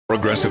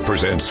Progressive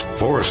presents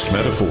Forced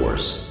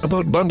Metaphors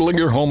about bundling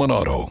your home and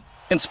auto.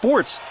 In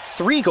sports,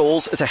 3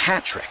 goals is a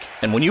hat trick.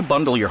 And when you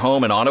bundle your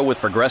home and auto with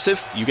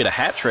Progressive, you get a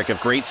hat trick of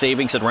great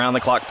savings and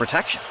round-the-clock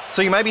protection.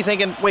 So you might be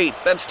thinking, wait,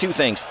 that's 2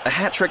 things. A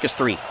hat trick is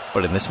 3.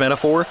 But in this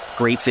metaphor,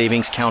 great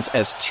savings counts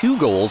as 2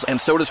 goals,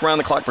 and so does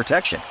round-the-clock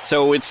protection.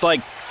 So it's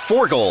like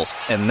 4 goals,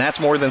 and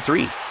that's more than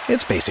 3.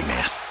 It's basic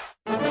math.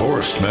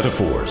 Forced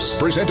Metaphors,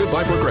 presented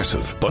by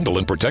Progressive. Bundle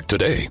and protect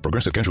today.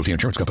 Progressive Casualty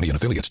Insurance Company and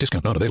affiliates.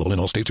 Discount not available in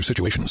all states or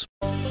situations.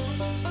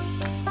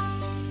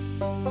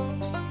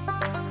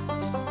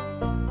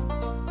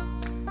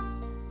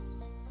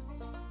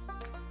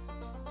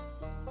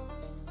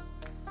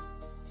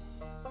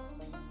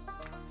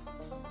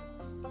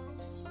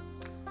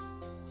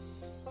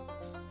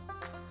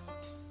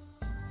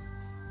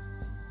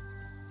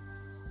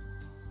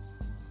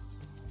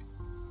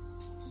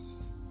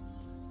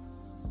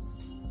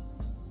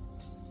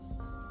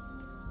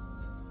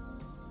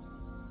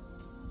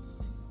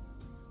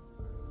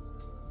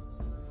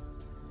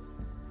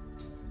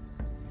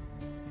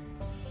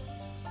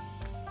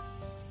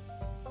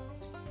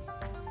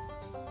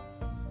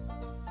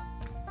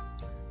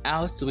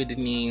 Out with the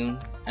new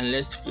and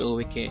let's flow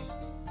with it,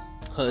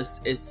 cause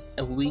it's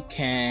a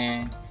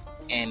weekend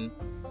and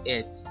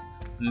it's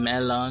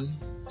melon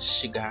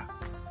sugar,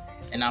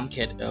 and I'm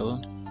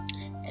Keto,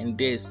 and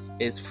this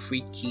is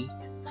Freakyy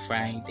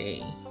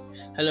Friday.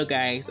 Hello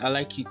guys, I'd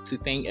like you to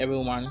thank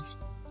everyone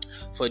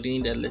for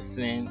doing the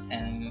listening,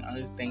 and I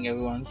just thank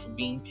everyone for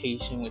being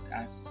patient with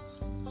us.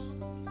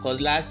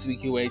 Cause last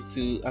week we were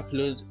to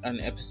upload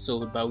an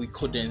episode but we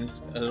couldn't.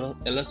 A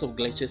lot of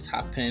glitches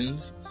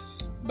happened,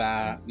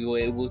 but we were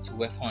able to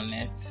work on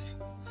it,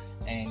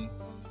 and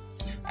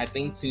I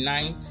think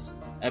tonight's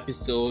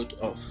episode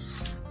of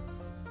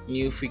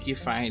new Freakyy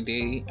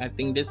Friday, I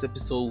think this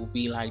episode will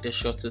be like the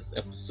shortest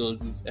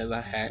episode we've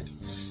ever had.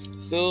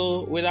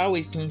 So without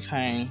wasting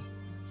time,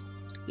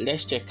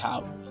 let's check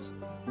out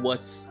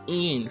what's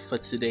in for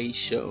today's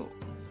show.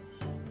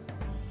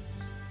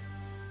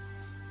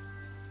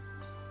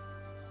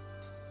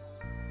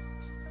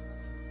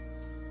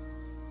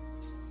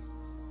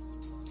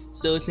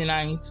 So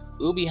tonight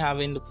we'll be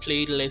having the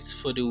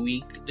playlist for the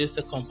week. This is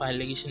a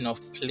compilation of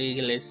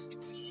playlists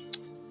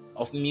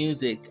of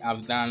music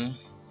I've done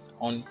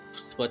on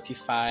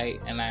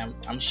Spotify, and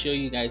I'm sure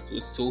you guys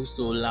will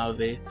so love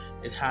it.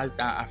 It has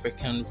that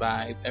African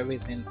vibe,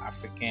 everything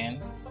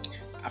African,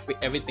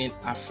 everything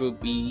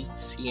Afrobeat,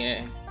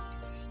 yeah.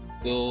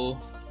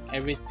 So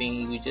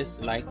everything, you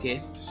just like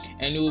it,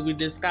 and we'll be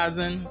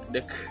discussing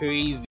the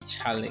crazy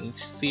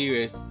challenge.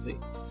 Seriously.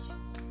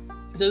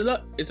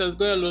 It has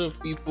got a lot of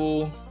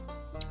people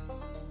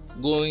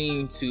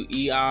going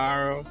to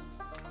ER,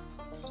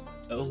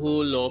 a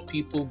whole lot of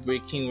people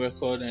breaking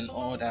record and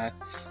all that.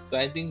 So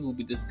I think we'll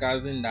be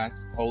discussing that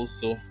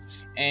also,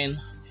 and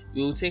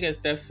we'll take a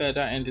step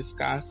further and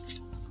discuss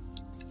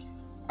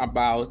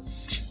about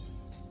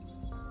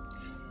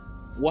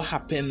what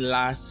happened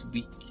last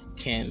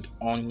weekend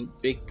on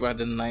Big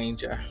Brother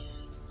Niger,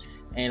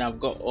 and I've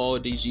got all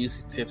the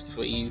juicy tips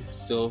for you.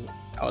 So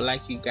I would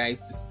like you guys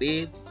to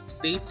stay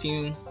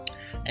tuned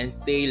and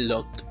stay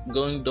locked.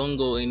 Don't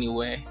go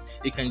anywhere.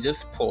 You can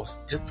just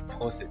pause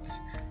it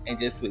and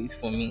just wait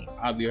for me.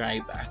 I'll be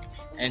right back.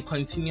 And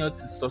continue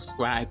to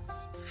subscribe,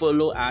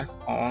 follow us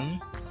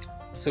on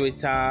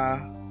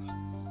Twitter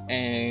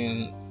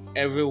and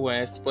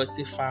everywhere,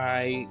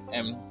 Spotify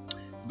and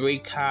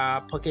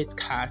Breaker, Pocket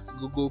Cast,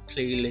 Google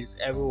Playlist,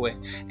 everywhere.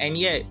 And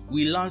yeah,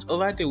 we launched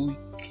over the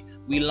week.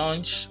 We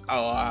launched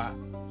our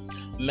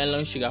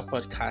Melon Sugar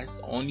podcast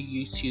on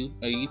YouTube,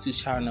 a YouTube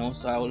channel.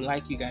 So I would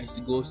like you guys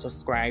to go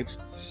subscribe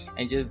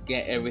and just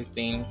get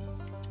everything.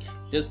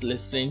 Just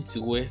listen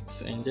to it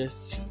and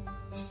just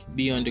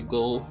be on the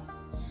go.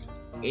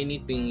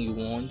 Anything you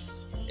want.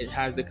 It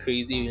has the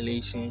crazy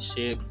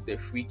relationships, the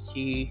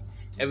freaky,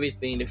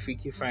 everything, the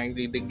Freakyy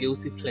Friday, the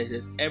guilty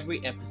pleasures.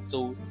 Every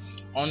episode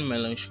on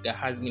Melon Sugar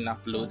has been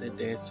uploaded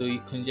there. So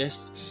you can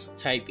just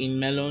type in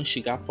Melon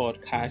Sugar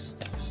podcast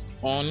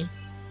on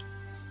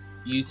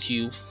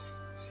YouTube.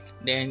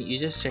 Then you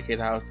just check it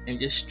out and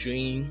just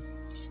stream,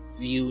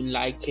 view,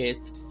 like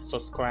it,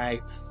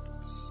 subscribe,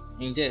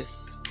 and just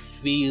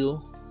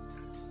feel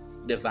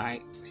the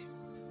vibe.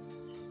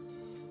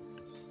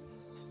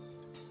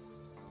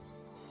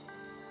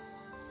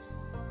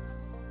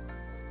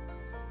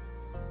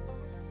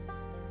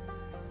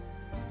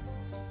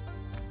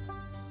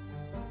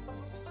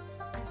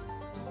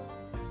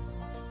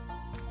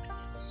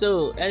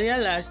 So earlier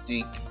last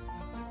week,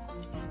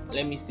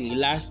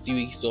 last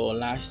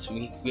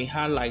week we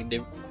had like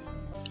the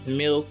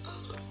milk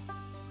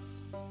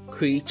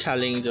crate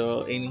challenge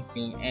or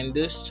anything, and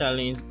this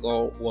challenge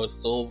was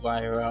so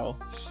viral.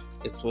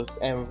 It was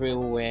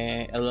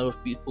everywhere. A lot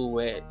of people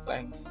were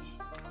like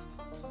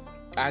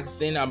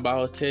asking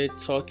about it,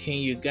 talking.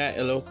 You got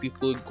a lot of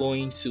people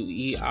going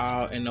to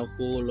ER and a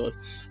whole lot.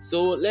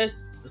 So let's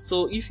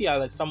So if you are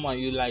like someone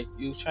you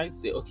try to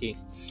say, okay,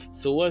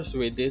 so what's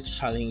with this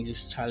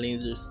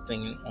challenges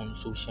thing on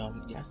social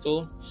media?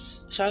 So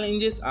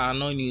challenges are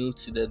not new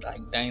to the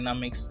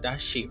dynamics that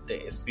shape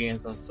the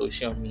experience on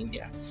social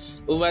media.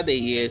 Over the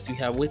years, we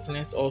have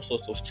witnessed all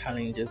sorts of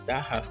challenges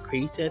that have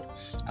created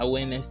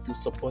awareness to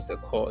support a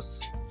cause,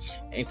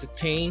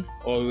 entertain,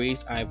 or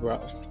raise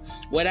eyebrows.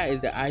 Whether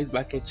it's the ice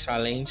bucket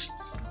challenge,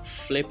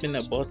 flipping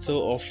a bottle,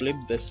 or flip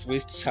the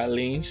switch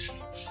challenge,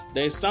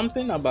 there's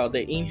something about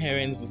the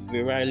inherent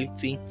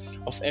virality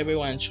of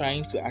everyone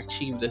trying to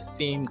achieve the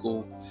same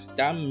goal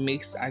that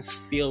makes us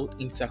feel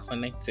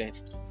interconnected.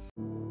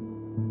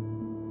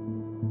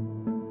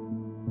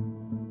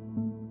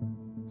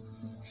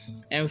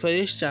 And for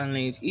this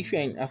challenge, if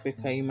you're in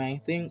Africa, you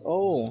might think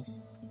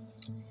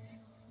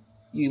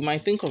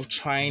of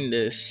trying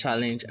this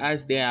challenge,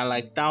 as there are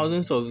like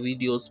thousands of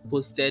videos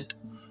posted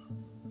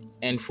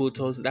and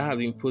photos that have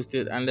been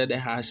posted under the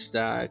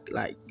hashtag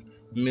like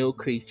milk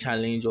crate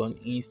challenge on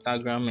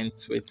Instagram and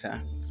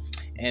Twitter.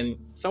 And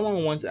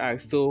someone wants to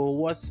ask, so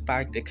what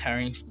sparked the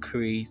current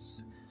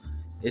craze?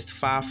 It's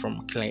far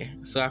from clear.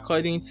 So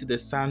according to the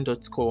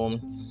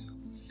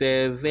Sun.com,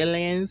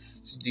 Surveillance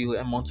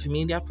Studio, a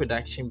multimedia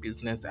production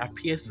business,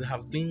 appears to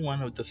have been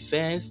one of the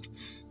first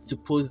to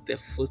post the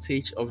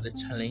footage of the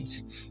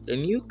challenge. The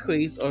new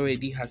craze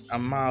already has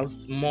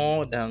amassed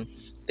more than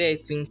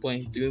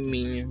 13.3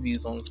 million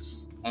views on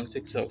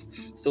TikTok.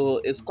 So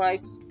it's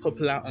quite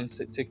popular on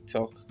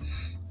TikTok.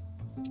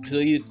 So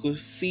you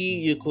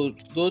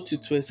could go to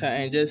Twitter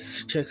and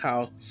just check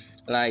out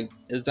like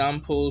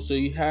examples. So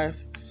you have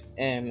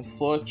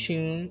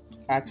Fortune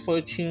at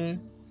Fortune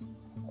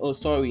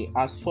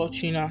as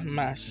Fortuna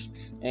Mash,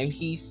 and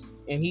he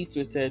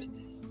tweeted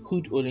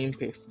Hood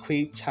Olympics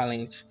Crate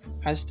Challenge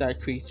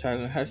Crate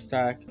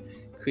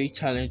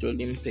Challenge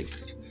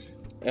Olympics,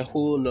 a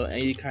whole lot.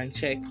 And you can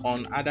check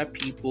on other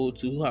people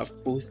too who have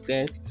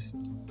posted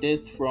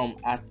this from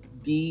at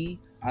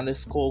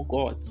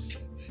D_gods,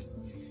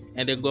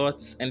 and the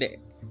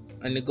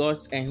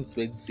gods ends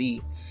with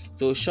Z.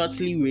 So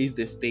shortly raise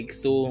the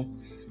stakes. So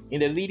in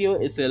the video,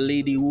 it's a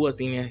lady who was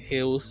in her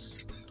heels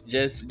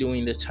just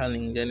doing the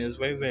challenge, and it's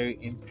very, very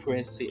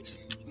impressive.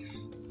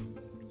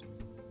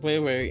 Very,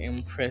 very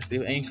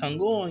impressive. And you can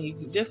go on.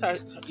 You just have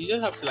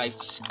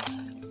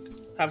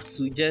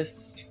to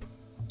just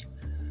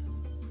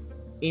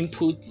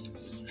input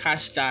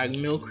hashtag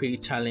milk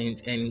crate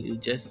challenge, and you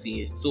just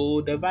see it.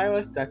 So the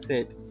viral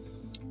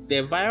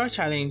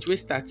challenge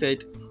which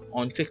started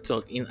on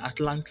TikTok in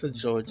Atlanta,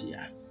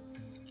 Georgia.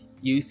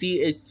 You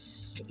see it's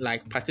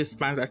like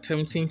participants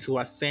attempting to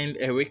ascend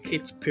a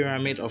rickety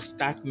pyramid of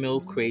stacked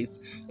milk crates,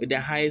 with the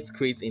highest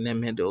crate in the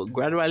middle,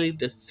 gradually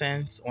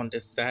descends on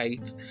the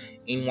sides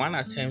in one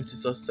attempt to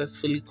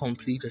successfully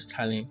complete the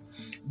challenge.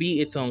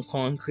 Be it on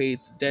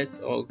concrete,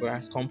 dirt, or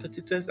grass,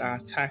 competitors are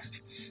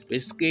tasked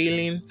with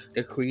scaling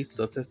the crates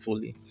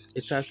successfully.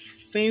 It has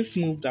since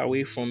moved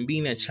away from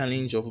being a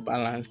challenge of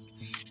balance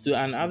to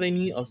an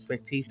avenue of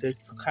spectators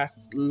to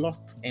cast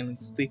lost and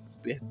stick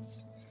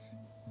bets.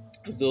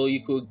 So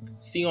you could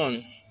see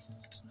on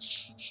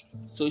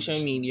social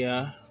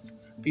media,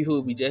 people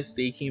will be just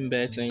taking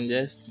bets, and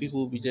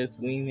people will be just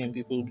winning and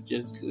people will be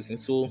just losing.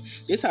 So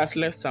this has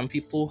left some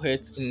people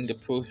hurt in the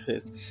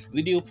process.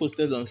 Video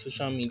posted on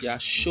social media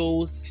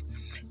shows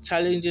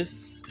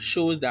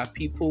that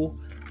people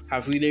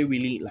have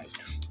really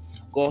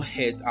got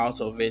hurt out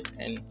of it.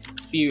 And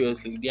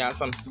seriously, there are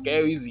some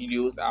scary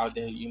videos out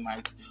there you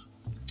might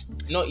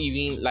not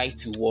even like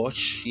to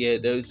watch. Yeah,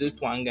 there was this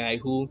one guy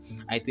who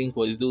I think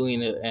was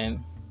doing it, and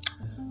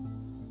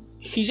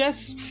he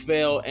just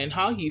fell, and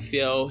how he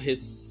fell,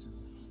 his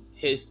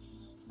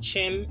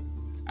chin,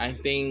 I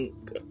think,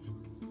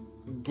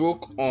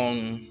 broke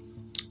on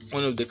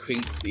one of the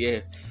crates.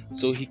 Yeah,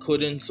 so he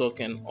couldn't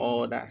talk and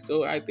all that.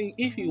 So I think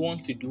if you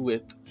want to do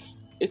it,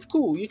 it's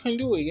cool, you can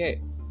do it. Yeah,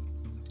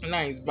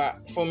 nice.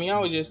 But for me, I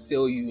would just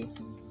tell you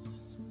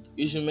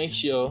should make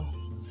sure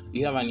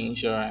you have an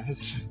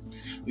insurance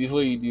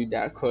before you do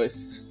that,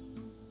 because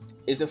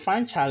it's a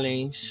fun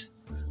challenge,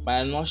 but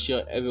I'm not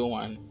sure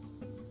everyone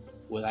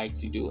would like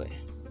to do it.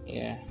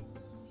 Yeah.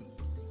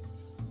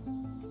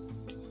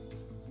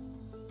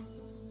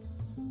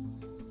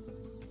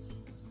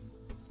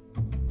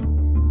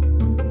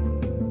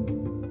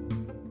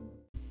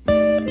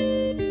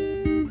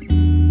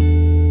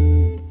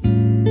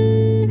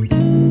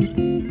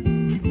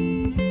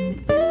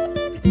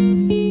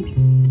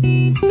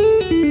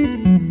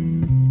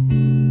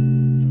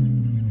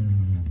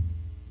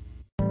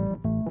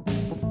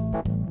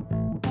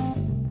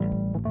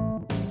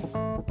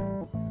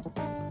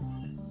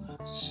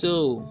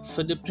 So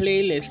for the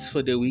playlist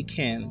for the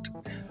weekend,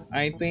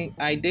 I think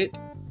I did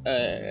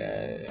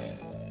a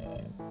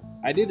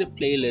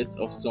playlist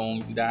of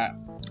songs that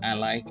I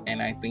like,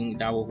 and I think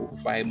that will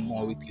vibe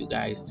more with you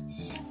guys.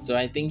 So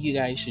I think you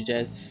guys should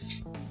just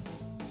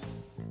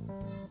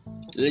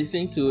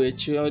listen to it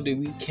throughout the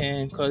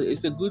weekend, because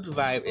it's a good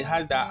vibe. It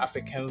has that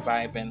African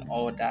vibe and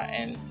all that,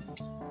 and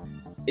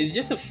it's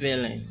just a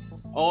feeling.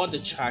 all the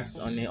tracks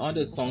on it, all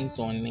the songs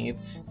on it,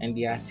 and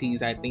the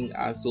artists I think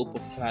are so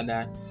popular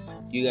that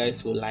you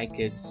guys will like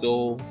it.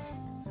 So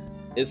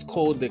it's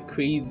called the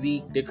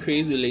Crazy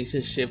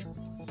Relationship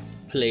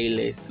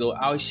playlist. So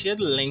I'll share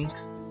the link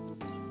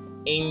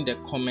in the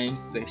comment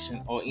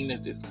section or in the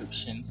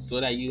description so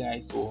that you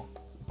guys will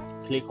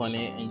click on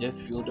it and just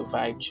feel the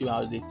vibe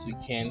throughout this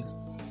weekend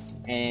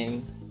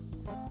and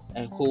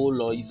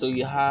cool. So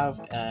you have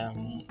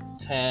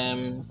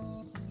Thames,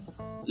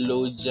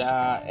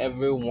 Loja,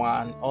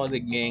 everyone, all the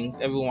gangs,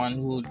 everyone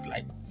who's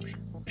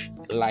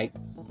like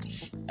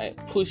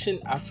pushing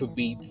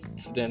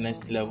Afrobeats to the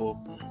next level,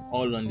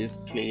 all on this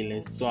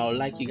playlist. So I would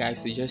like you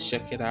guys to just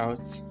check it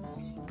out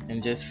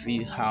and just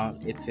feel how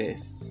it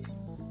is.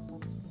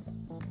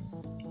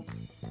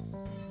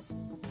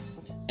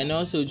 And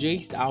also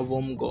Drake's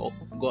album got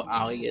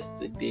out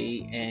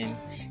yesterday, and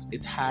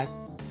it has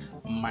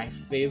my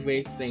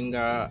favorite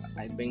singer,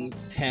 I think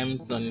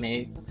Thames, on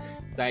it.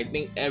 So I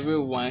think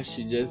everyone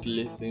should just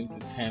listen to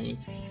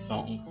Thames'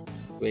 song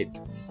with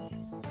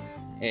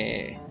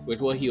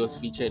what he was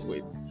featured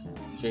with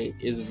Drake.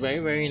 It's very,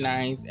 very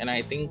nice, and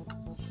I think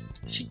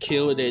she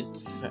killed it.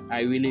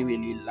 I really,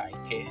 really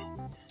like it.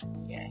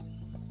 Yeah.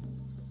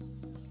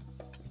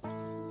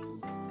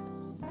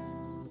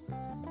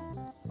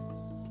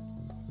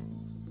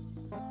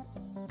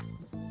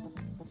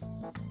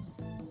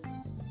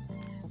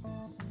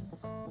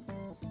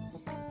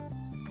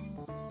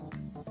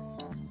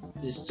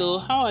 So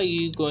how are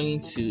you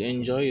going to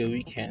enjoy your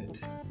weekend?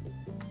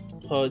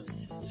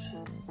 Because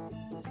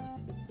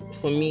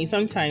for me,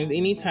 sometimes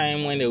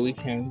anytime when the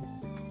weekend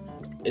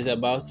is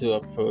about to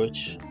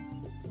approach,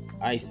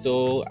 I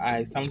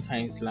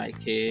sometimes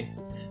like it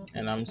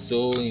and I'm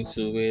so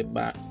into it,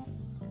 but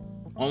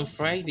on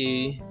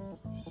Friday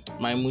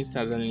my mood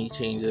suddenly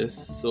changes.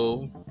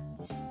 So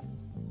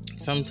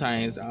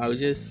sometimes I'll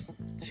just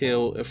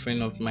tell a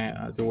friend of mine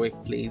at the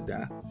workplace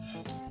that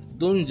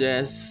don't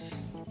just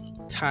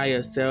tie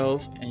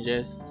yourself and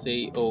just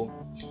say, oh,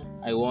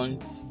 I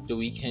want the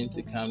weekend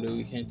to come.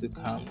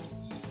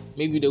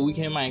 Maybe the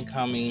weekend might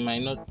come and you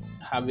might not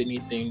have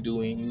anything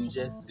doing. You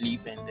just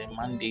sleep and then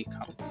Monday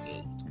comes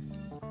again.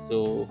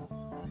 So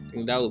I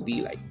think that would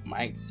be like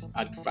my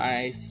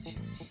advice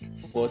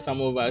for some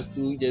of us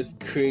who just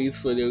crave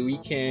for the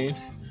weekend,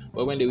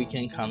 but when the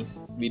weekend comes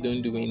we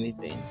don't do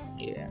anything.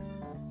 Yeah.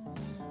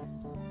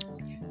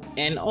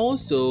 And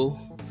also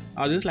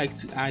I'd just like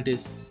to add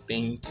this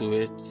thing to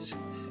it.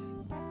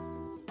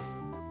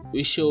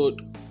 We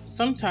should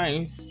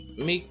sometimes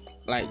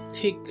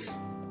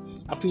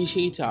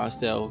appreciate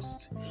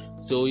ourselves.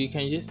 So you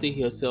can just take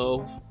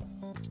yourself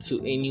to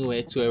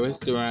anywhere, to a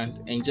restaurant,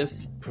 and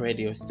just spread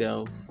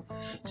yourself.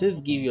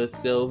 Just give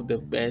yourself the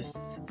best.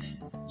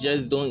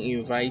 Just don't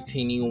invite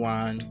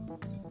anyone.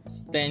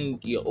 Spend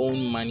your own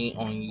money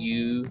on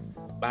you.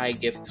 Buy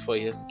gifts for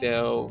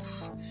yourself.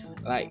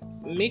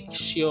 Make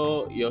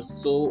sure your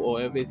soul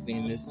or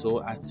everything is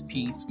so at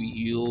peace with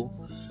you.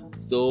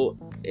 So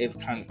it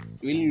can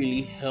really,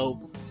 really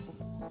help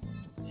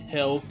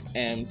to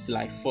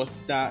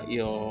foster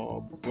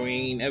your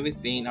brain.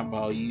 Everything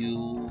about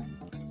you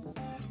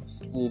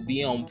will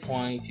be on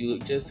point. You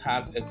just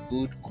have a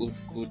good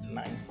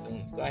night.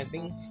 So I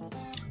think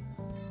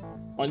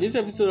on this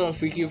episode of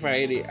Freakyy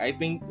Friday, I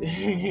think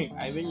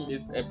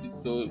this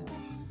episode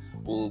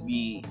will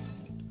be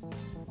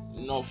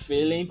not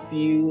failing to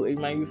you. It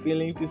might be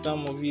failing to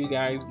some of you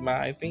guys, but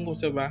I think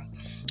whatever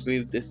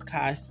we've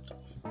discussed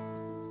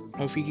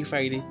on Freakyy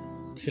Friday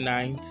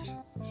tonight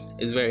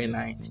is very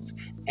nice.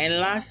 And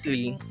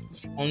lastly,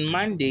 on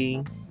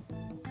Monday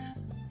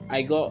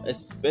I got a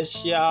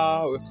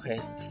special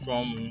request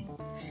from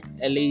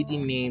a lady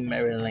named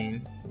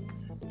Marilyn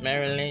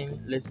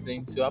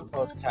listening to a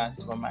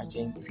podcast from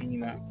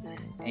Argentina,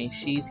 and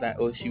she's like,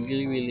 oh, she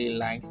really, really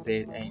likes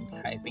it, and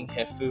I think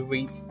her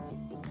favorite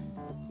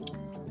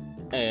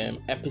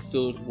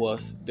episode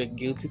was the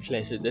Guilty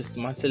Pleasure, the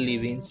Smarter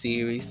Living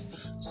series.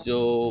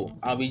 So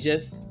I'll be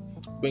just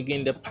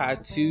bringing the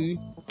part 2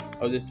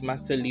 of the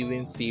Smarter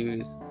Living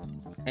series,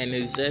 and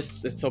it's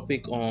just a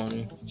topic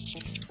on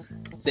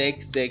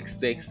sex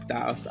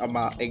styles,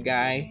 about a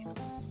guy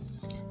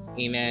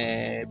in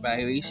a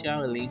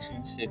biracial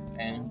relationship,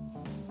 and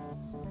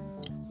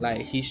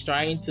he's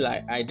trying to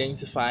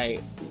identify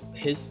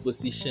his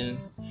position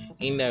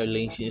in the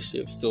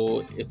relationship.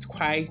 So it's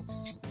quite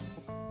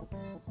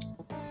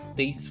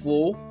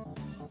tasteful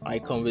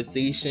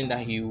conversation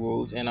that he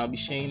wrote, and I'll be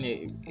sharing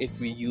it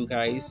with you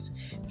guys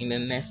in the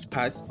next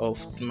part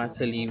of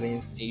Smarter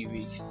Living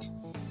series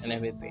and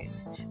everything.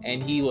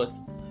 And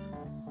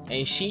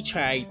she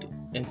tried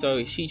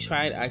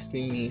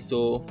asking me,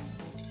 so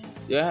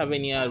do you have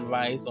any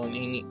advice on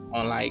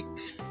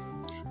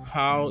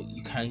how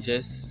you can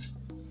just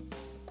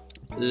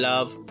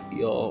love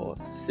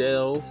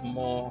yourself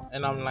more?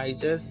 And I'm like,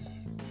 just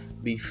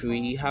be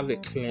free, have a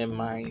clear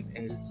mind,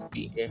 and just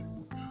be it,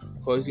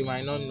 because you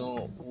might not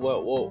know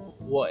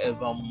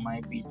whatever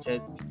might be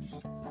just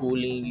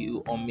pulling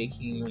you or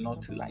making you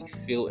not to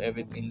feel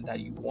everything that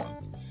you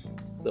want.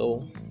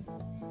 So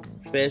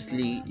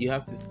Firstly, you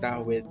have to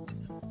start with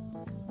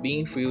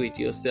being free with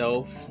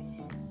yourself,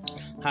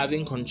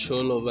 having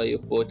control over your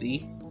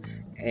body,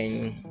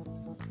 and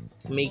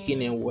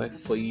making it work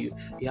for you.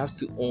 You have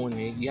to own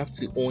it. You have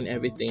to own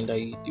everything that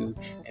you do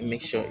and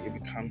make sure you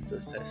become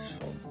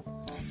successful.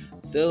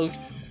 So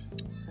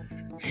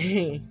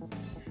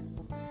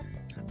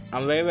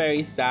I'm very,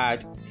 very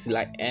sad to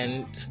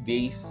end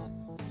today's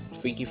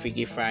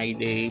Freakyy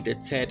Friday, the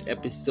third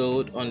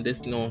episode on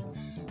this note.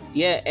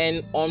 Yeah,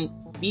 and on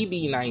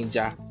BB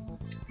Niger,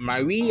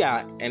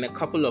 Maria and a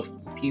couple of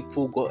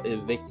people got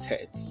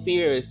evicted.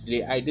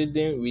 Seriously, I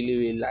didn't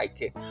really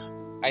like it.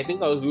 I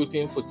think I was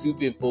rooting for two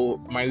people,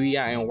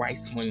 Maria and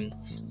Wise Money.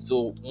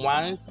 So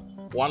once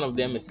one of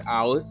them is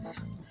out,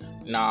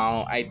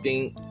 now I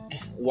think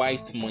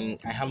Wise Money,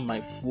 I have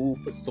my full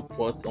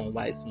support on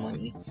Wise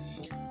Money.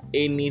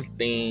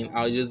 Anything,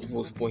 I'll just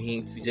vote for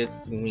him to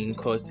just win,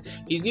 because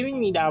he's giving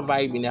me that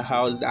vibe in the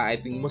house that I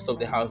think most of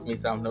the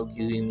housemates are not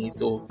giving me.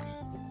 So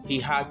he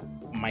has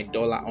my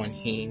dollar on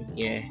him,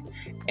 yeah.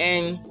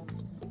 And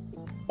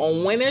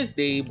on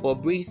Wednesday,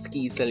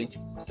 Bobrisky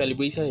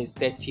celebrated his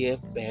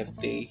 30th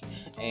birthday,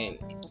 and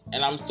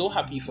I'm so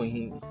happy for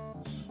him,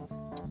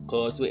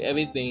 because with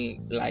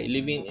everything,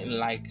 living in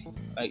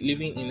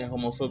living in a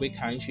homophobic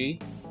country,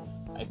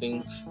 I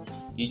think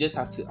you just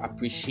have to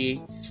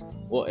appreciate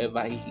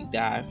whatever he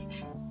does.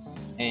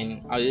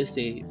 And I'll just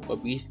say,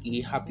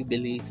 Bobrisky, happy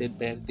belated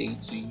birthday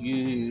to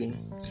you,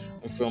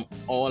 and from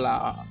all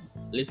our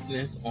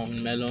listeners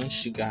on Melon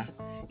Sugar,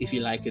 if you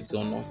like it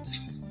or not.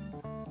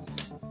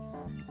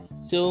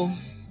 So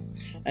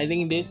I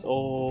think this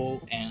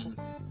all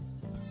ends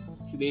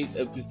today's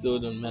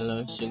episode on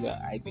Melon Sugar.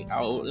 I think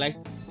I would like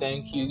to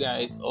thank you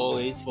guys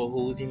always for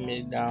holding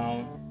me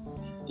down,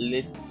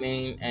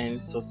 listening and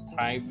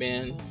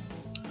subscribing.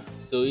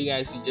 So you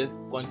guys should just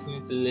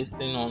continue to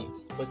listen on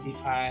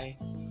Spotify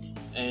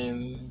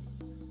and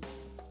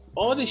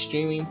all the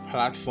streaming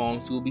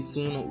platforms. Will be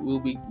soon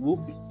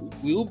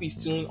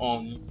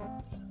on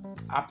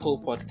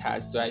Apple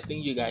Podcasts. So I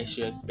think you guys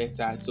should expect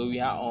that. So we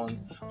are on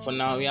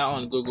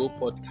Google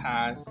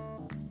Podcasts,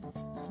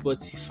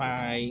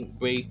 Spotify,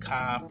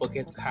 Breaker,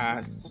 Pocket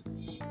Cast,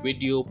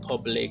 Radio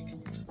Public,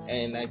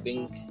 and I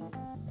think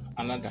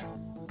another.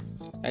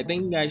 I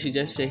think you guys should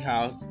just check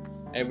out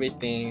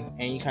everything,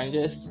 and you can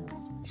just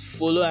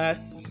follow us,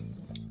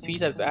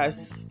 tweet at us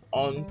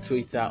on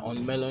Twitter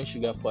on Melon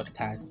Sugar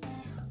Podcast,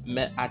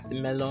 at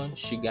Melon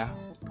Sugar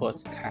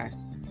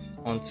Podcast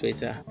on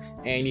Twitter,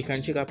 and you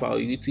can check out our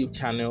YouTube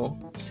channel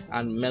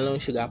and Melon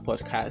Sugar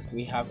Podcast.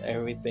 We have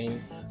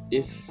everything.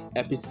 This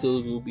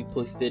episode will be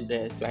posted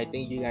there, so I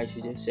think you guys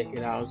should just check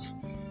it out.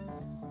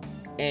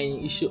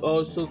 And you should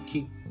also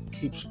you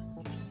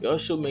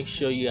also make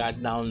sure you are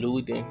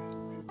downloading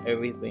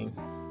everything.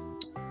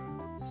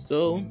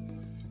 So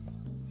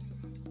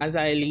as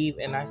I leave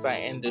and as I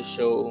end the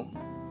show,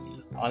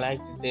 I'd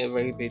like to say a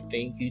very big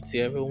thank you to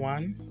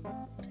everyone.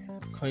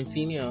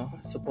 Continue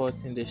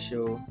supporting the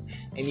show,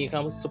 and you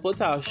can support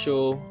our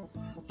show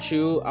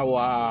through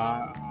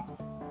our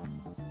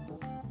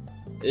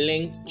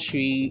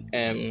Linktree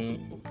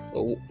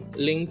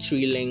link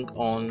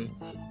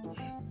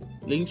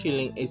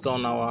is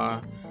on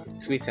our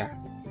Twitter.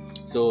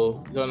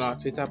 So it's on our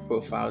Twitter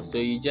profile. So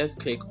you just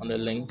click on the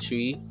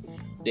Linktree,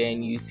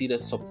 then you see the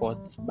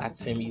support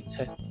button. You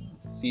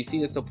see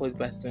the support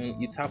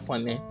button, you tap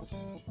on it,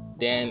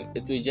 then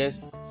it will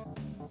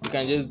you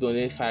can just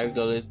donate $5,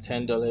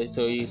 $10,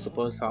 so you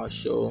support our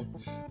show,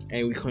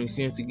 and we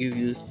continue to give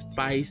you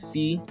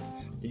spicy,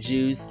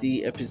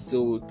 juicy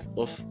episodes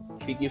of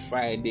Freakyy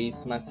Friday,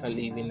 Smarter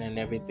Living, and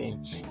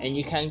everything. And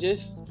you can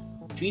just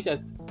tweet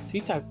at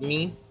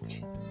me,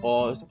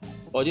 or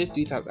just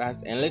tweet at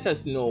us and let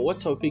us know what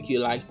topic you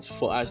liked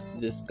for us to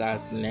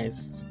discuss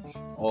next,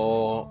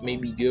 or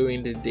maybe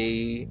during the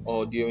day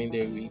or during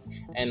the week.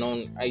 And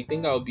I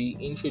think I'll be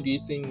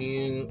introducing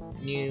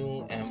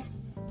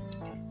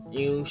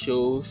new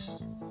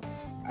shows.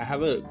 I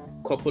have a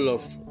couple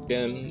of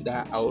them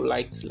that I would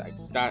like to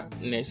start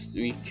next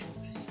week.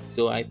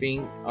 So I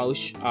think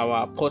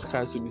our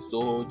podcast will be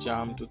so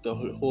jammed with a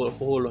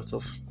whole lot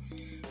of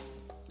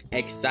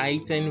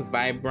exciting,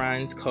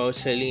 vibrant,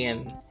 culturally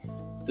and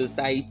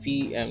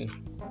society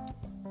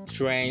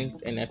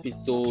trends and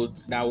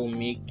episodes that will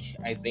make,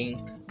 I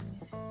think,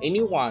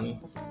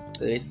 anyone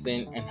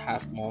listen and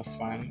have more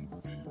fun.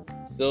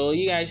 So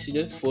you guys should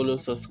just follow,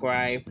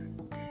 subscribe,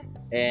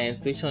 and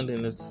switch on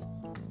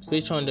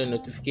the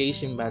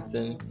notification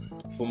button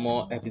for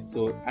more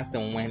episodes as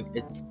and when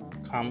it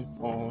comes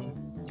on.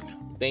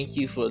 Thank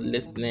you for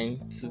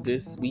listening to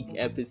this week's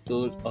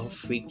episode of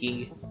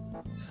Freakyy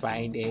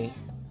Friday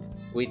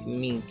with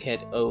me, Ked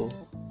O,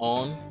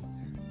 on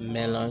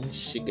Melon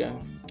Sugar.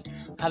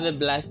 Have a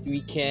blessed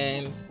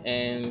weekend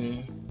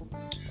and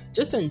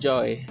just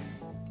enjoy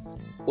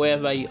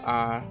wherever you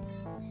are,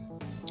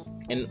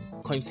 and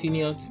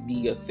continue to be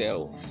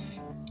yourself.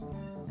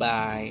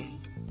 Bye.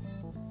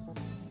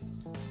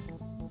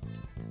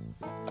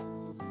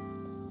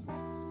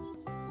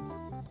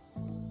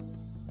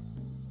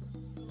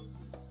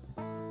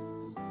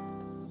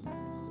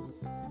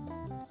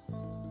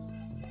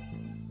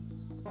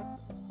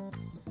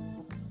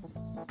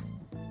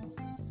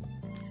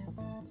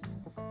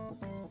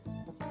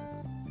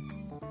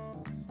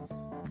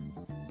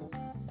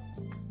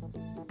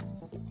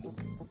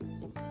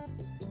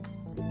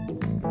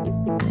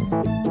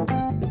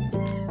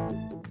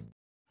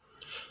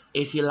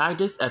 If you like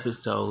this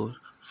episode,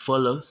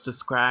 follow,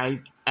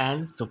 subscribe,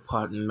 and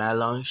support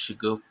Melon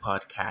Sugar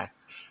Podcast.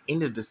 In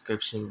the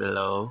description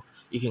below,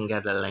 you can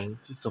get a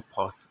link to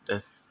support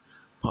this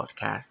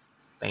podcast.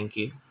 Thank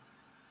you.